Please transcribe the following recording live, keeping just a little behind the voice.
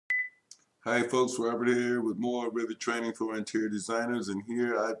Hi folks, Robert here with more Revit training for interior designers, and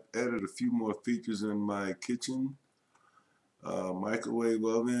here I've added a few more features in my kitchen, microwave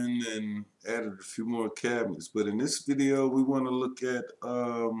oven, and added a few more cabinets. But in this video we want to look at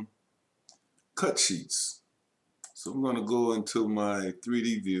cut sheets. So I'm going to go into my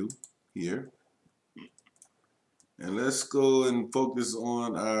 3D view here, and let's go and focus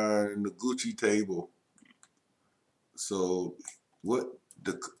on our Noguchi table. So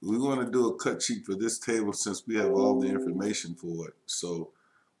we want to do a cut sheet for this table since we have all the information for it. So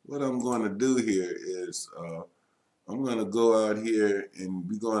what I'm going to do here is I'm going to go out here and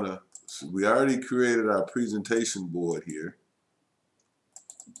we already created our presentation board here,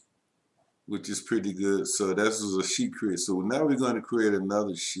 which is pretty good. So this is a sheet create. So now we're going to create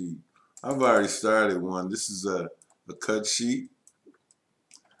another sheet. I've already started one. This is a cut sheet.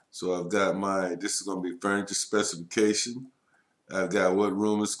 So I've got this is going to be furniture specification. I've got what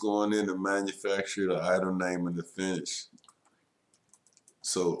room it's going in, the manufacturer, the item name, and the finish.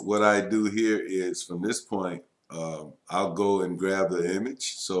 So what I do here is from this point, I'll go and grab the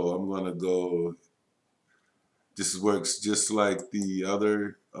image. So I'm going to go, this works just like the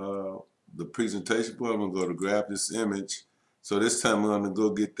other, the presentation board. I'm going to go to grab this image. So this time I'm going to go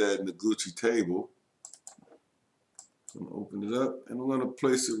get that Noguchi table. So I'm going to open it up and I'm going to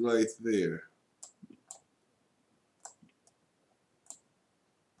place it right there.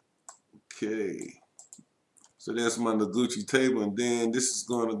 Okay. So that's my Noguchi table, and then this is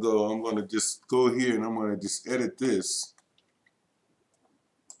going to go, I'm going to just go here and I'm going to just edit this.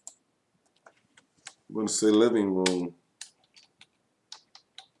 I'm going to say living room.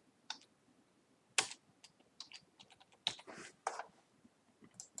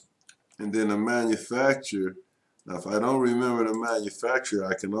 And then the manufacturer. Now if I don't remember the manufacturer,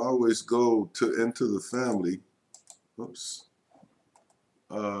 I can always go into the family, oops,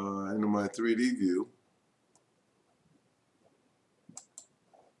 into my 3D view.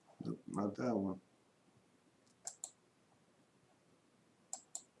 Nope, not that one.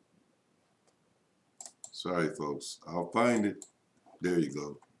 Sorry folks, I'll find it. There you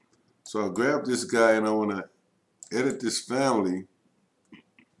go. So I'll grab this guy and I want to edit this family,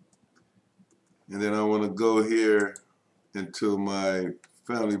 and then I want to go here into my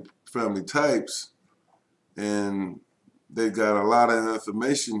family types, and they've got a lot of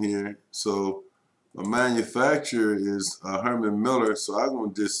information here. So a manufacturer is Herman Miller, so I'm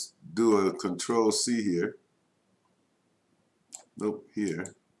going to just do a Control C here. Nope,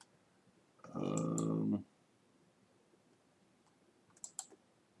 here.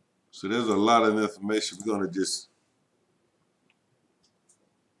 So there's a lot of information. We're going to just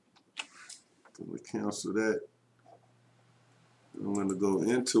cancel that. I'm going to go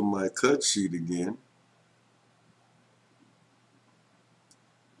into my cut sheet again.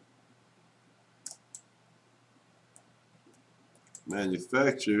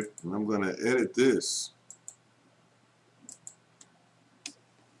 Manufacturer, and I'm going to edit this.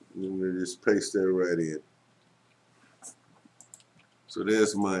 I'm going to just paste that right in. So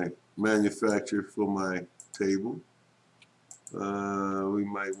there's my manufacturer for my table. We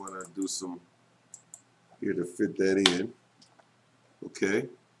might want to do some here to fit that in. Okay.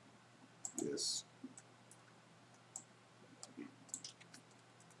 Yes.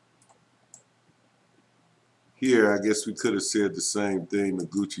 Here, I guess we could have said the same thing, the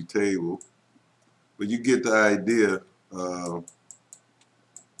Noguchi table, but you get the idea. I'm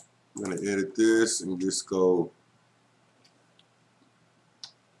going to edit this and just go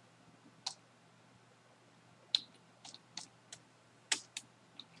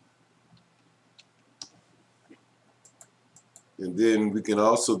and then we can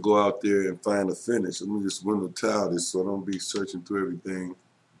also go out there and find a finish. Let me just window tile this so I don't be searching through everything.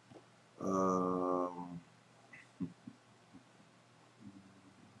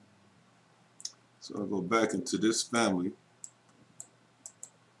 So I'll go back into this family.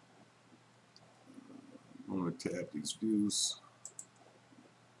 I'm going to tap these views.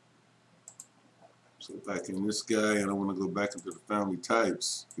 So back in this guy, and I want to go back into the family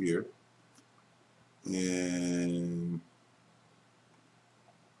types here. And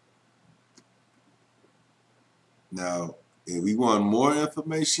now, if we want more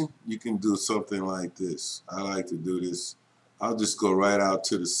information, you can do something like this. I like to do this. I'll just go right out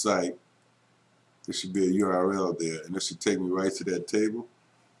to the site. There should be a URL there, and it should take me right to that table.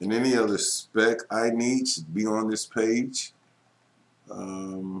 And any other spec I need should be on this page.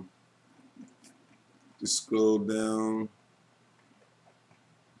 Just scroll down.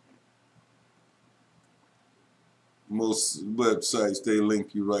 Most websites, they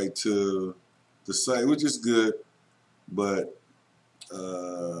link you right to the site, which is good, but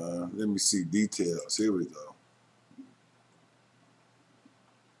let me see details. Here we go.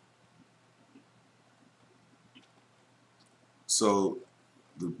 So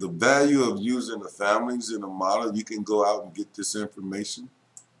the value of using the families in a model, you can go out and get this information.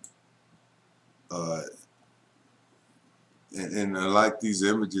 And I like these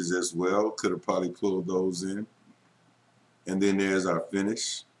images as well. Could have probably pulled those in. And then there's our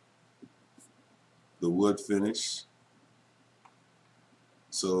finish, the wood finish.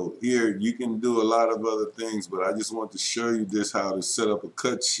 So here you can do a lot of other things, but I just want to show you this, how to set up a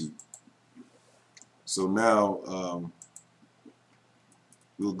cut sheet. So now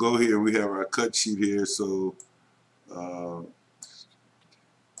we'll go here. We have our cut sheet here. So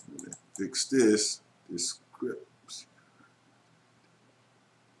fix this script.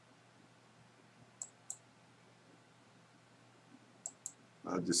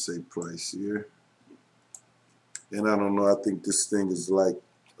 I'll just say price here. And I don't know, I think this thing is like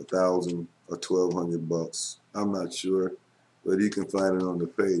 $1,000 or $1,200. I'm not sure, but you can find it on the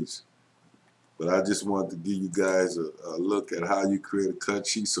page. But I just wanted to give you guys a look at how you create a cut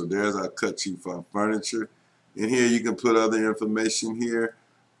sheet. So there's our cut sheet for our furniture. And here you can put other information here.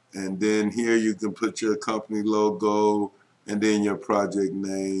 And then here you can put your company logo and then your project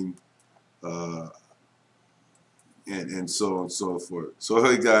name and so on and so forth. So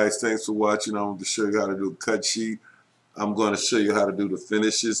hey guys, thanks for watching. I want to show you how to do a cut sheet. I'm going to show you how to do the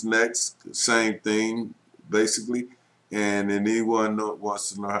finishes next. Same thing, basically. And then anyone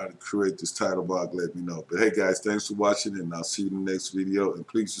wants to know how to create this title block, let me know. But hey guys, thanks for watching, and I'll see you in the next video. And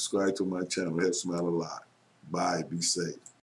please subscribe to my channel. It helps me out a lot. Bye. Be safe.